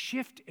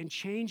shift and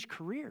change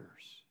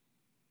careers.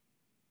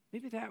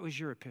 Maybe that was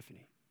your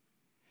epiphany.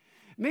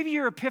 Maybe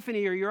your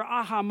epiphany or your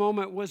aha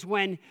moment was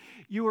when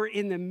you were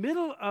in the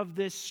middle of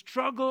this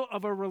struggle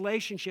of a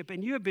relationship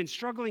and you have been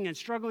struggling and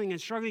struggling and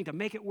struggling to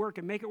make it work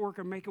and make it work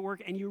and make it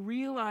work, and you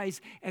realize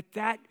at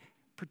that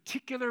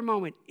particular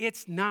moment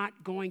it's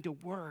not going to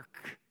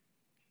work.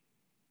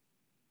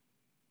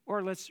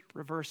 Or let's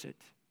reverse it.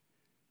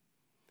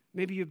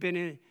 Maybe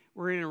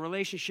we're in a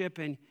relationship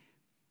and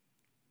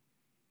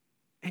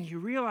you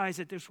realize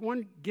that there's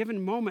one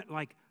given moment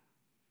like,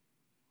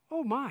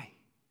 oh my,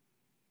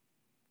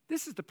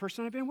 this is the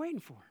person I've been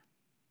waiting for.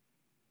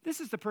 This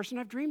is the person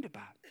I've dreamed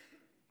about.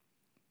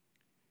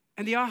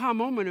 And the aha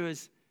moment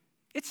is,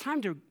 it's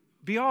time to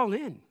be all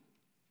in.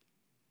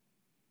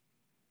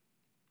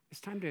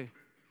 It's time to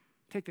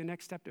take the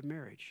next step to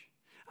marriage.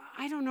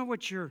 I don't know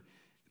what your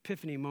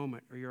epiphany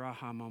moment or your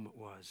aha moment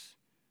was.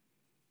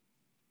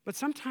 But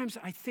sometimes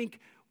I think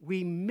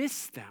we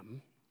miss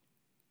them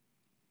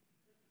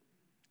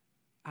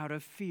out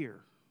of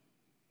fear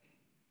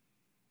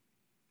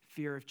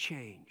of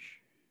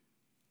change.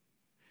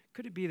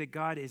 Could it be that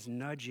God is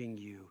nudging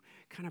you,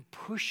 kind of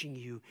pushing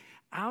you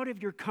out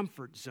of your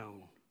comfort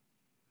zone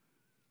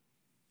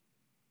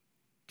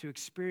to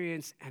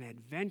experience an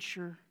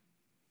adventure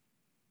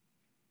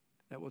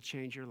that will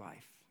change your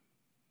life?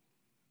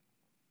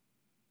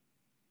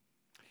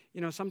 You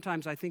know,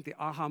 sometimes I think the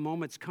aha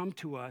moments come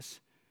to us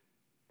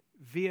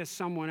via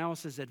someone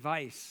else's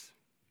advice.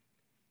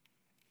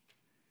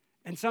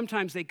 And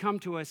sometimes they come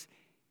to us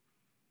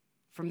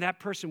from that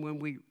person when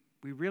we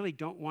really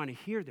don't want to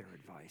hear their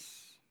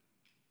advice.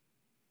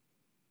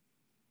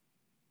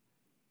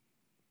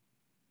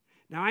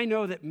 Now, I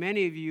know that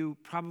many of you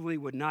probably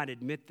would not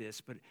admit this,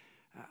 but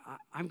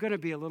I'm going to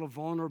be a little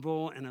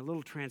vulnerable and a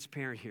little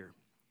transparent here.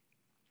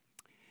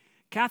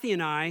 Kathy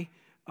and I,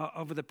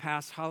 over the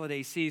past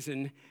holiday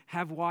season,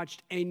 have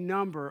watched a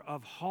number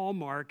of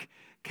Hallmark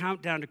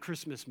countdown to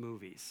Christmas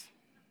movies.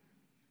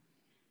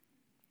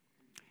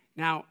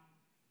 Now,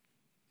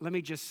 let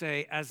me just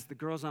say, as the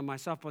girls on my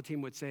softball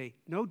team would say,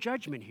 no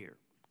judgment here,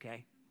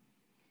 okay?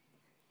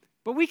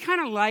 But we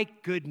kind of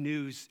like good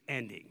news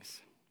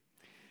endings.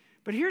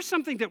 But here's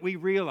something that we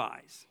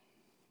realize.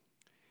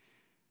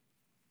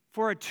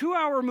 For a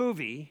 2-hour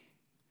movie,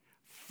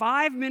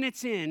 5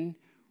 minutes in,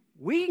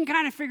 we can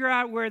kind of figure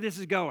out where this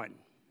is going.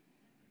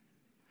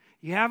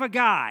 You have a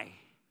guy,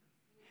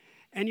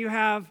 and you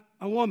have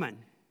a woman.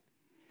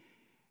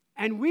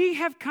 And we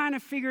have kind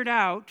of figured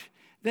out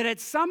that at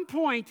some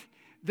point,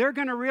 they're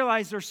going to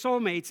realize they're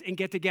soulmates and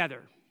get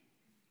together.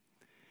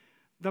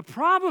 The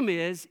problem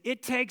is,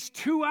 it takes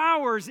 2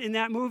 hours in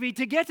that movie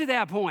to get to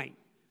that point.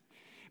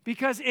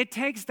 Because it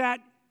takes that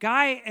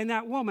guy and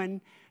that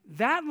woman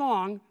that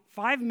long,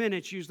 5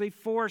 minutes usually,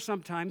 4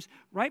 sometimes,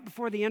 right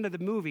before the end of the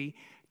movie,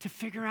 to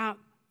figure out,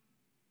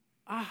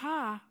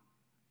 aha,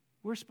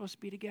 we're supposed to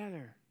be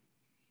together.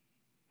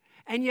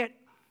 And yet,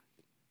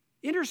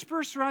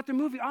 interspersed throughout the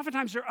movie,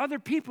 oftentimes there are other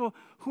people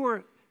who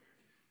are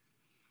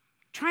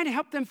trying to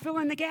help them fill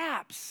in the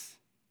gaps.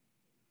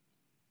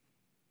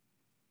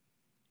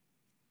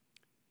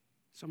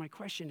 So my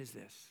question is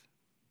this.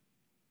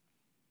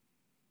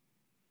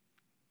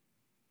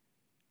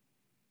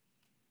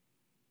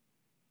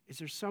 Is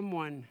there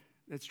someone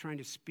that's trying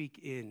to speak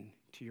in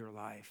to your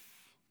life?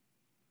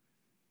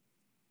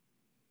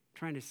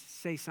 Trying to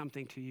say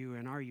something to you,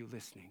 and are you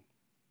listening?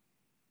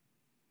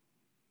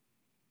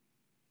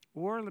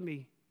 Or let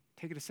me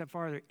take it a step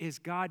farther. Is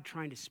God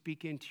trying to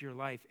speak into your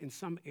life in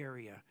some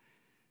area?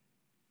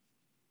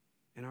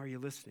 And are you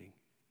listening?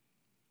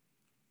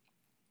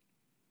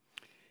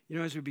 You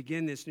know, as we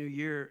begin this new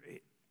year,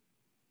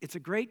 it's a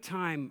great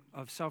time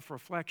of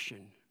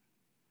self-reflection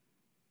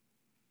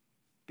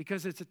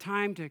because it's a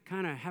time to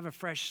kind of have a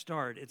fresh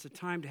start. It's a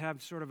time to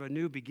have sort of a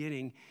new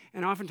beginning.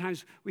 And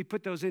oftentimes we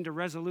put those into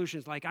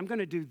resolutions like, I'm going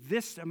to do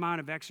this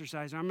amount of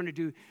exercise, or I'm going to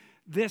do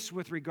this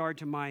with regard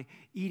to my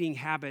eating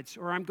habits,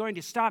 or I'm going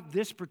to stop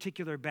this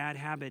particular bad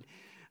habit.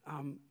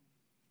 And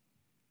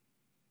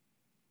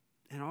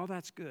all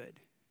that's good.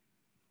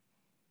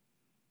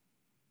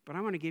 But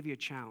I want to give you a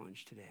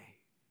challenge today.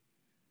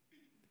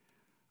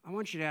 I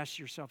want you to ask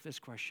yourself this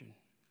question.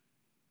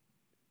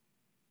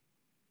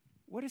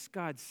 What is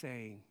God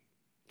saying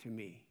to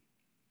me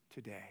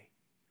today?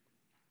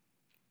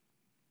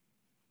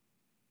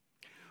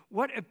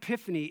 What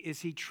epiphany is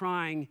he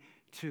trying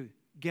to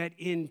get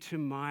into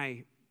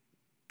my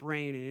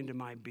brain and into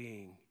my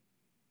being?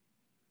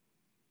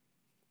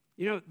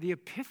 You know, the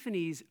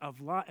epiphanies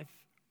of life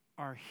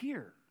are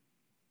here.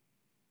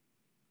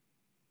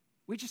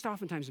 We just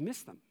oftentimes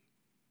miss them.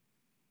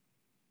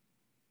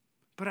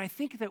 But I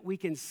think that we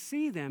can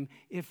see them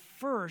if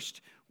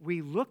first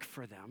we look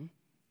for them.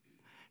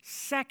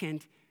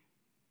 Second,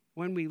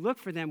 when we look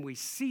for them, we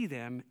see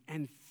them.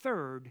 And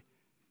third,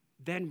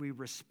 then we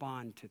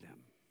respond to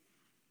them.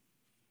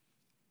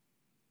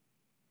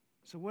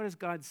 So what is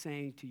God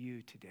saying to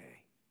you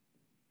today?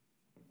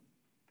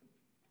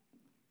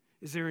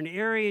 Is there an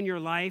area in your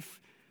life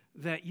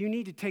that you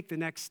need to take the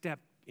next step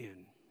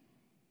in?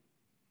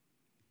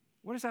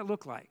 What does that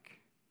look like?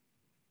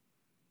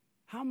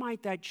 How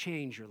might that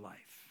change your life?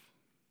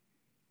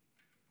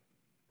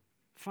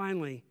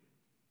 Finally,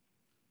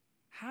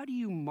 how do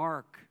you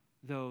mark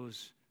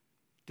those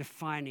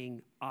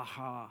defining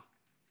aha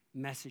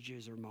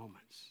messages or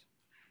moments?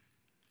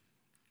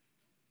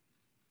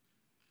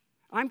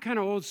 I'm kind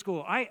of old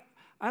school. I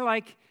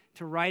like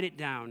to write it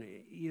down,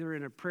 either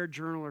in a prayer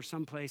journal or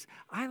someplace.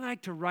 I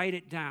like to write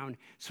it down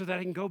so that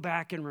I can go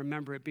back and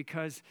remember it,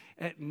 because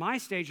at my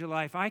stage of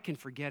life, I can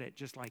forget it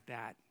just like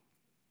that.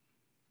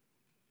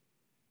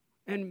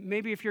 And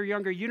maybe if you're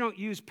younger, you don't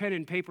use pen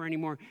and paper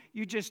anymore.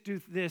 You just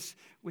do this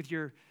with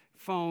your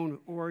phone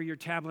or your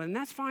tablet, and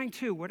that's fine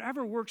too,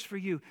 whatever works for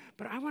you.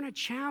 But I want to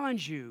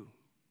challenge you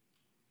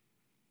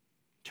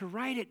to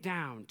write it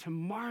down, to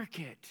mark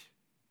it,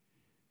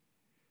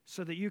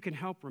 so that you can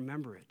help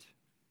remember it.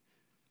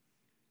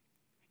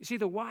 You see,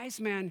 the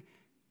wise men,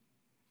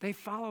 they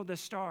followed the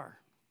star,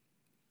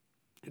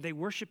 and they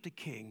worshiped the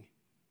king,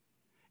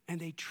 and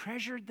they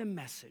treasured the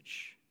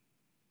message.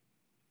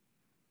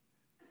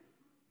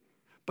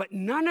 But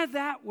none of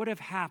that would have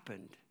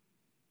happened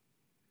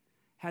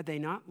had they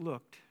not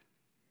looked,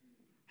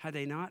 had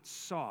they not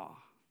saw,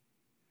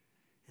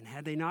 and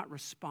had they not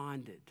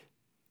responded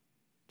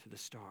to the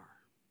star.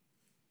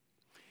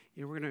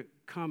 You know, we're going to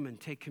come and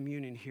take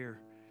communion here.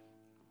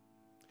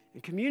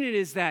 And communion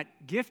is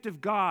that gift of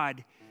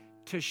God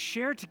to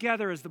share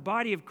together as the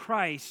body of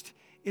Christ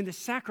in the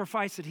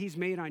sacrifice that he's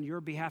made on your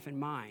behalf and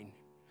mine.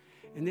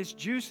 And this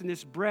juice and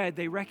this bread,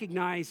 they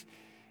recognize,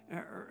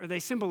 or they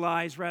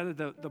symbolize rather,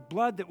 the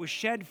blood that was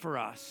shed for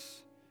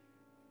us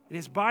and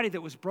his body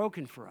that was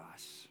broken for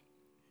us.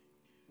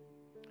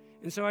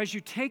 And so as you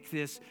take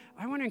this,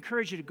 I want to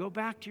encourage you to go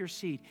back to your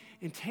seat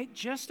and take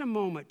just a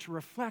moment to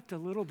reflect a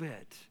little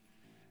bit.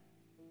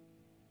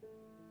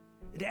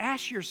 And to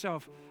ask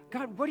yourself,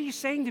 God, what are you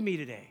saying to me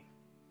today?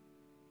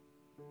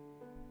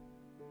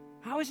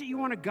 How is it you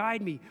want to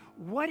guide me?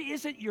 What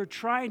is it you're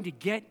trying to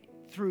get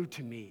through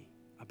to me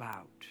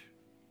about?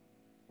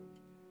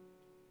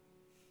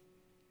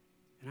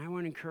 And I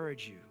want to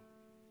encourage you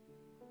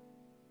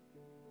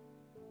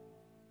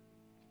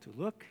to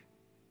look,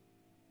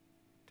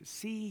 to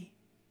see,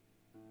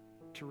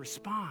 to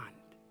respond.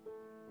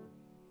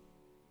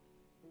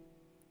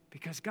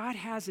 Because God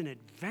has an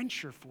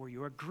adventure for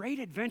you, a great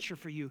adventure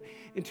for you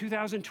in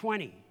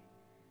 2020.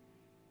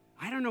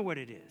 I don't know what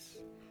it is,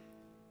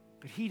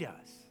 but he does.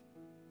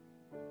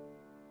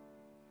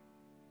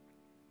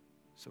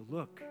 So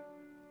look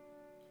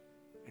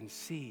and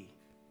see,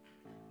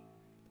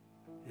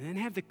 and then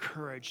have the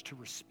courage to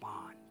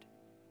respond.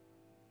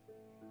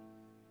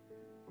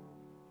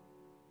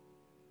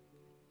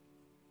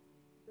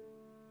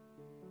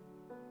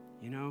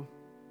 You know,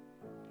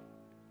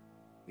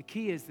 the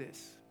key is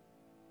this.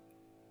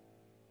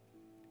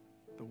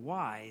 The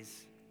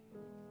wise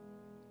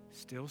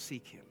still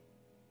seek him.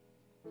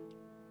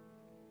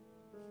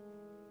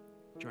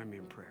 Join me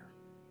in prayer.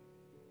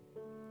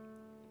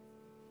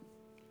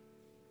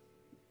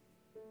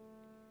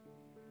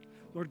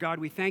 Lord God,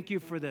 we thank you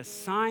for the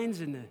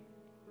signs and the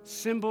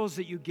symbols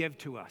that you give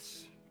to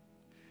us.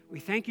 We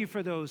thank you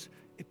for those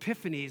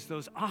epiphanies,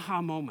 those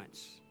aha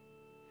moments.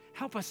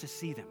 Help us to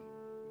see them.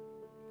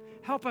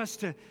 Help us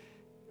to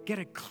get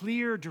a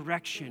clear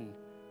direction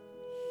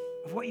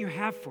of what you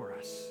have for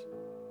us,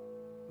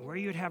 where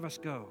you'd have us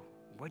go,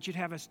 what you'd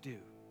have us do.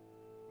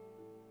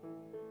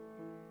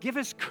 Give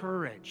us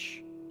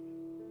courage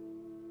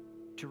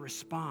to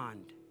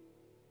respond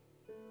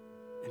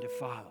and to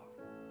follow.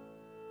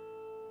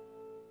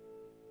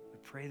 We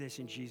pray this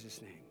in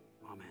Jesus' name.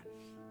 Amen.